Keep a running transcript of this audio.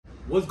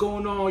What's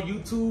going on,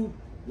 YouTube?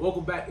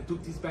 Welcome back to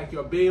Tucci's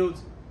Backyard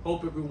Builds.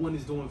 Hope everyone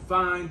is doing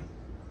fine.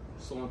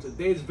 So on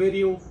today's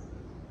video,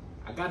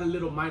 I got a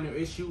little minor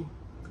issue.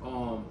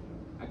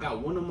 I got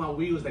one of my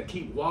wheels that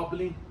keep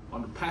wobbling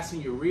on the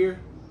passenger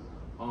rear.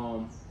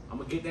 I'm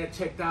gonna get that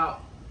checked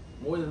out.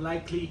 More than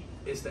likely,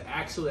 it's the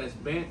axle that's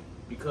bent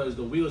because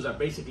the wheels are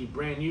basically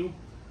brand new.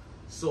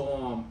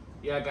 So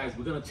yeah, guys,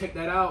 we're gonna check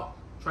that out.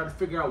 Try to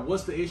figure out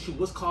what's the issue,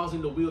 what's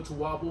causing the wheel to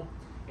wobble,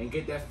 and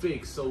get that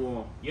fixed.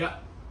 So yeah.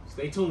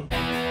 Stay tuned.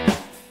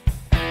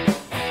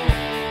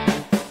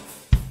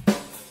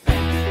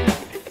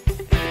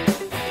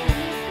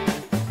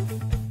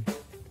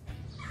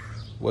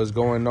 What's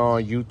going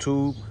on,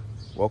 YouTube?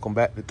 Welcome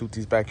back to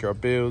Tucci's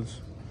Backyard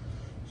Builds.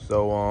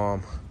 So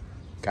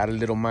got a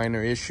little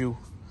minor issue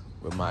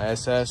with my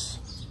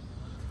SS.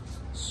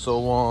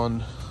 So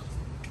on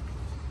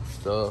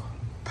the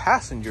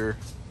passenger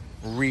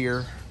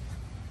rear,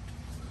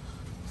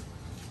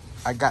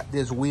 I got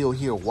this wheel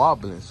here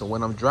wobbling. So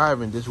when I'm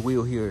driving, this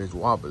wheel here is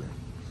wobbling.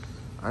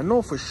 I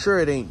know for sure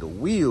it ain't the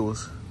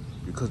wheels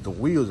because the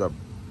wheels are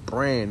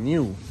brand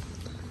new.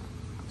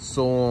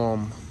 So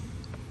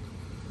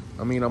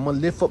I mean, I'm gonna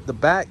lift up the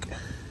back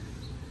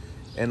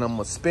and I'm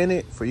gonna spin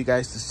it for you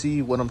guys to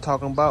see what I'm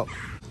talking about.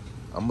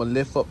 I'm gonna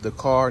lift up the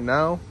car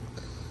now.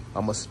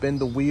 I'm gonna spin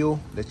the wheel,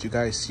 let you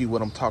guys see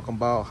what I'm talking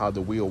about, how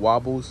the wheel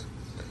wobbles.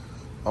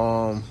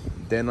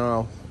 Then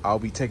I'll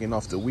be taking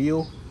off the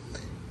wheel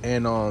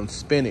and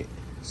spin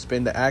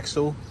the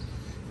axle,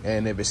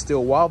 and if it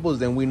still wobbles,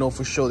 then we know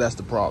for sure that's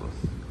the problem.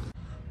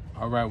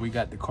 All right, we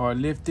got the car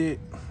lifted.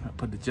 I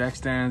put the jack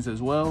stands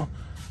as well.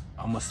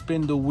 I'm gonna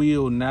spin the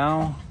wheel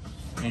now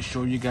and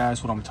show you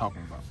guys what I'm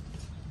talking about.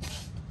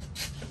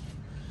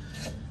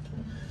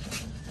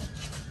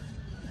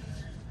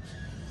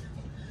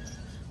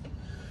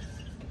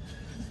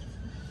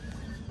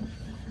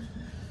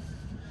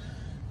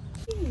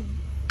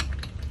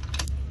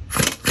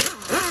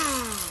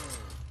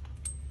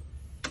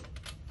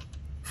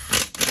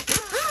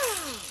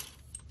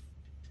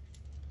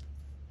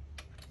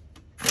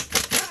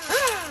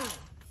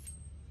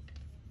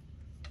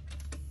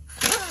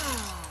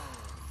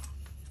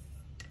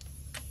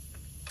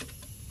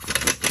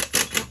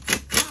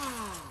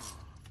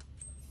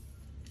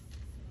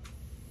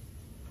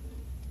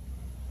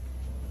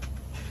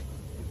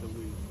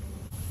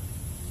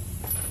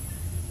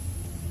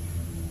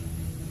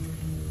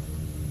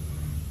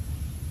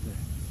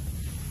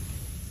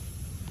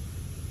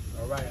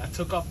 All right, I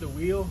took off the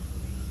wheel.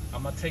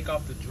 I'm gonna take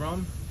off the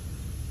drum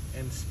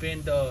and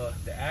spin the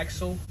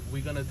axle.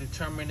 We're gonna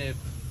determine if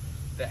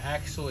the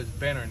axle is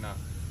bent or not.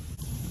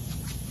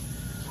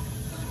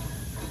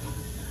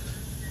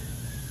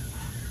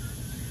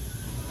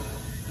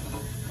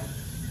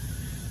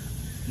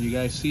 You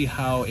guys see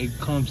how it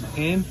comes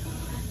in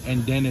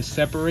and then it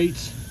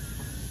separates?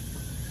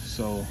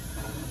 So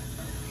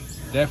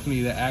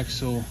definitely the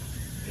axle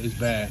is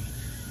bad.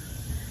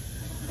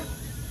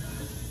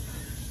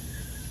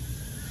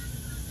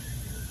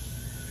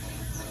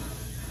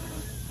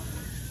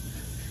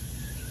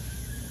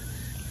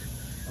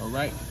 All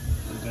right,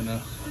 we're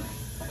gonna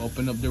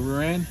open up the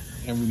rear end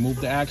and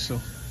remove the axle.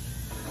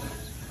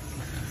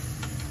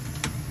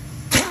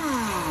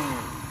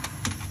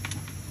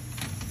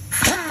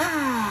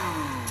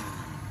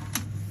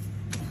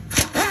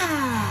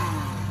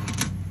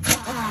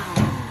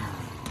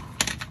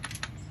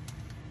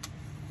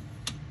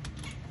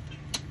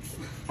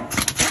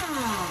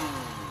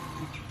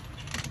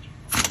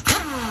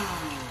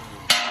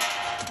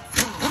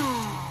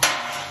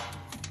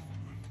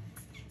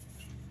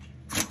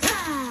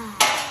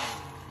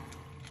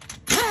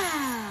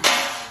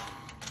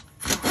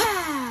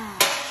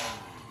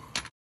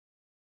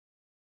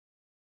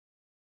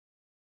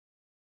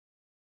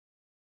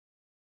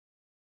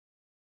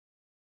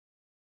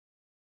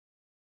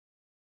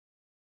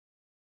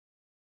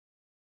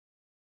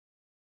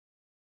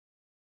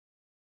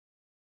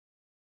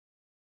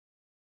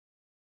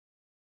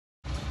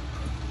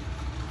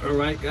 All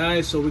right,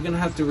 guys, so we're gonna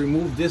have to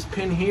remove this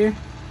pin here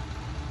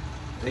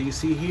that you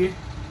see here.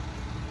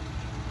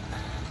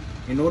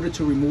 In order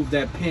to remove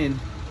that pin,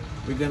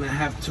 we're gonna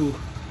have to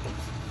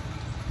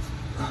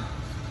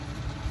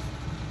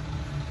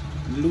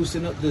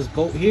loosen up this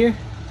bolt here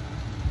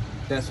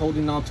that's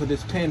holding on to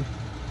this pin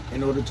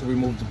in order to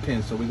remove the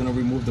pin. So we're gonna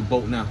remove the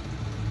bolt now.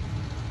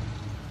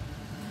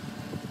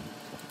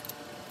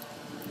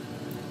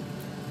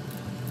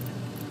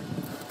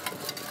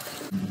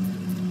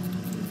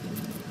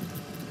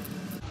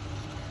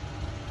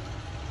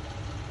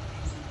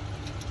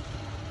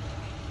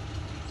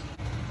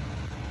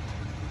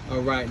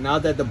 All right, now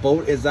that the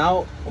bolt is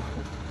out,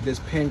 this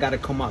pin got to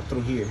come out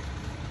through here.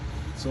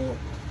 So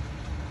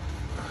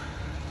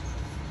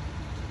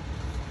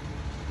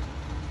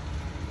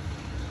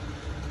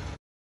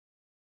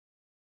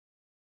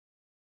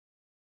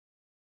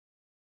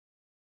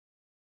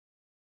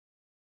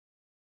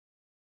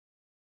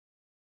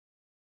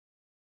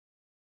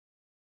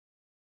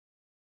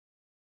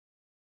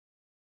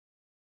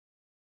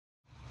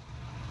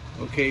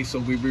Okay, so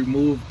we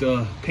removed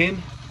the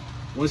pin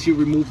once you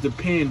remove the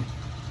pin,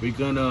 we're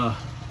gonna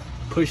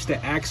push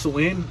the axle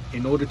in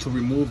order to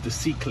remove the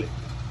C-clip.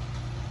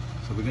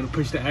 So we're gonna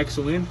push the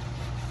axle in.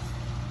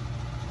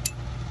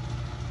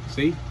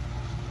 See,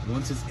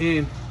 once it's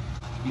in,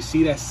 you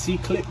see that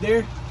C-clip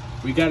there?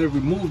 We gotta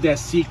remove that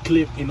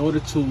C-clip in order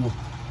to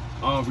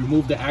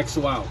remove the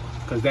axle out,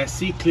 because that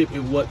C-clip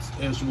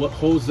is what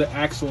holds the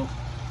axle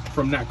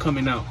from not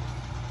coming out.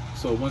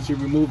 So once you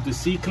remove the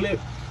C-clip,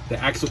 the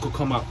axle could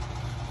come out.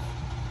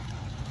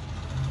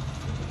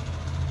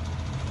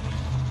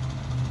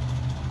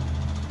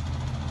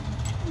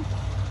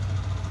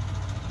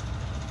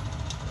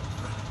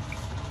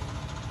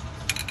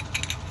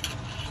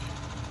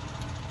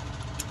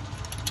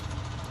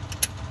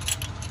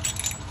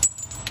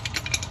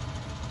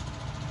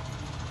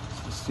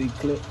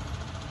 C-clip.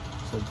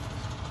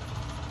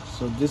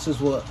 So this is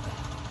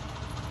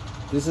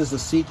the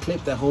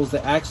C-clip that holds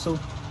the axle.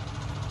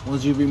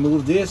 Once you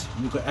remove this,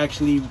 you can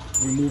actually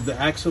remove the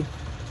axle.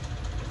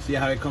 See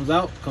how it comes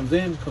out? Comes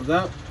in, comes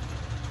out.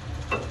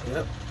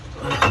 Yep.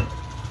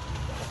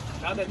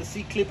 Now that the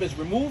C-clip is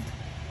removed,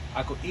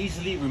 I could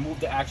easily remove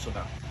the axle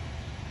now.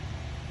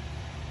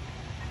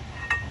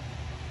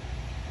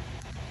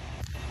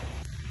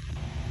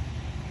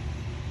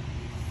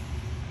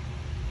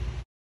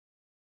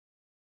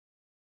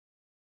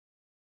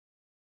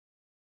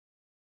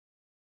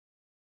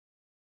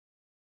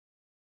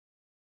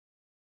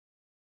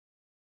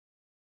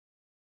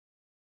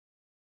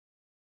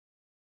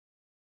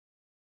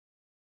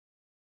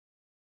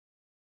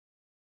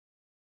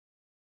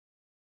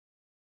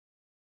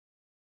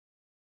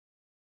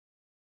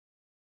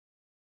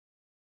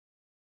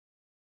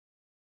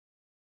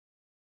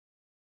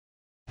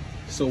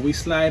 So we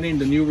slide in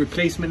the new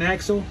replacement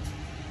axle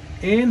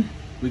in.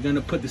 We're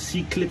gonna put the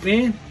C-clip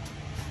in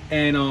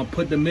and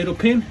put the middle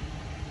pin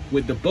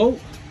with the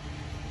bolt,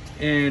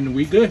 and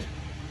we good.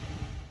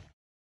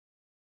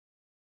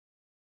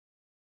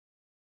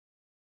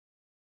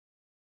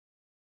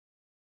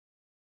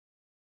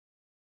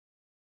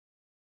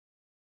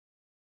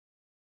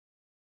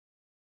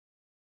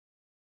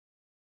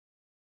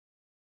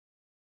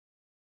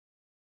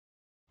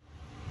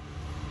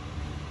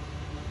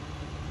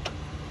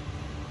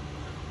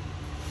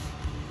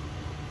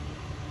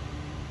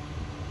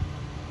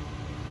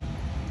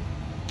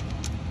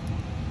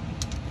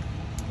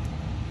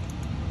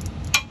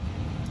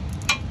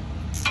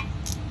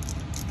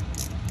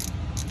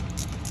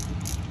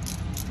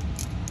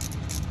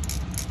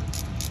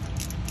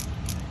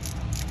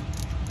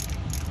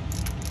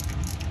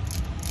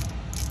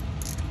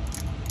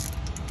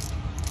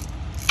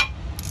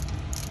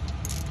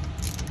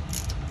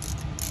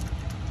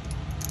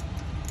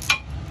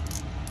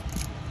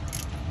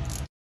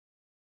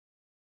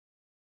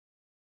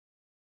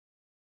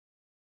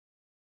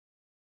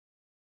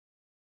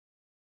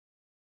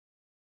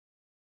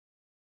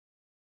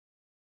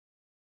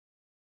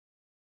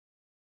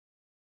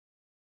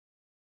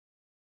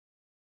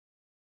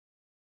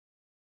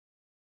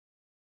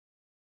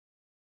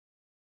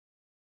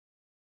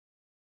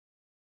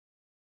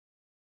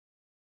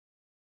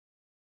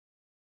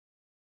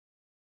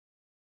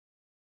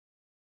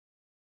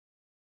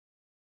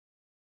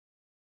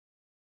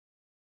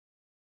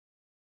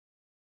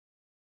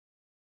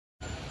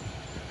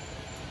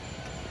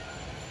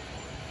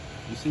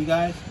 You see,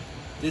 guys,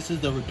 this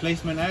is the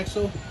replacement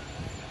axle.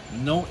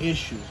 No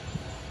issues.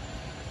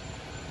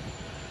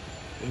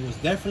 It was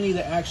definitely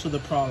the axle the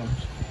problems.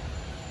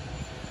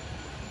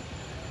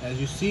 As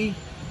you see,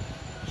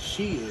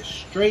 she is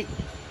straight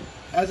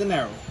as an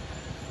arrow.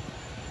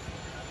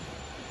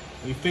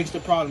 We fixed the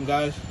problem,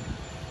 guys.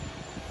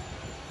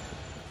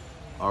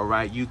 All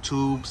right,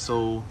 YouTube,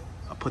 so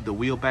I put the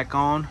wheel back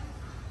on.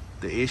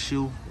 The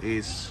issue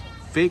is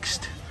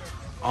fixed.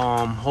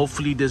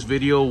 Hopefully this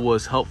video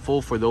was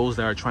helpful for those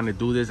that are trying to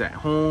do this at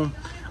home.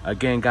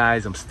 Again,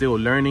 guys, I'm still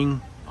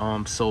learning.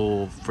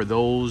 So for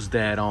those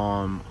that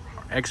are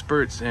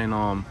experts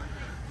and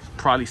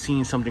probably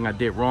seen something I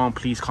did wrong,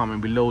 please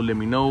comment below, let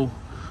me know.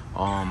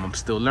 I'm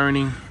still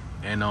learning,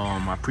 and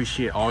I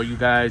appreciate all you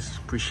guys,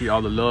 appreciate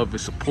all the love and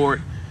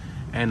support.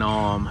 And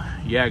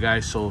yeah,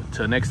 guys, so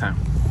till next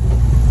time.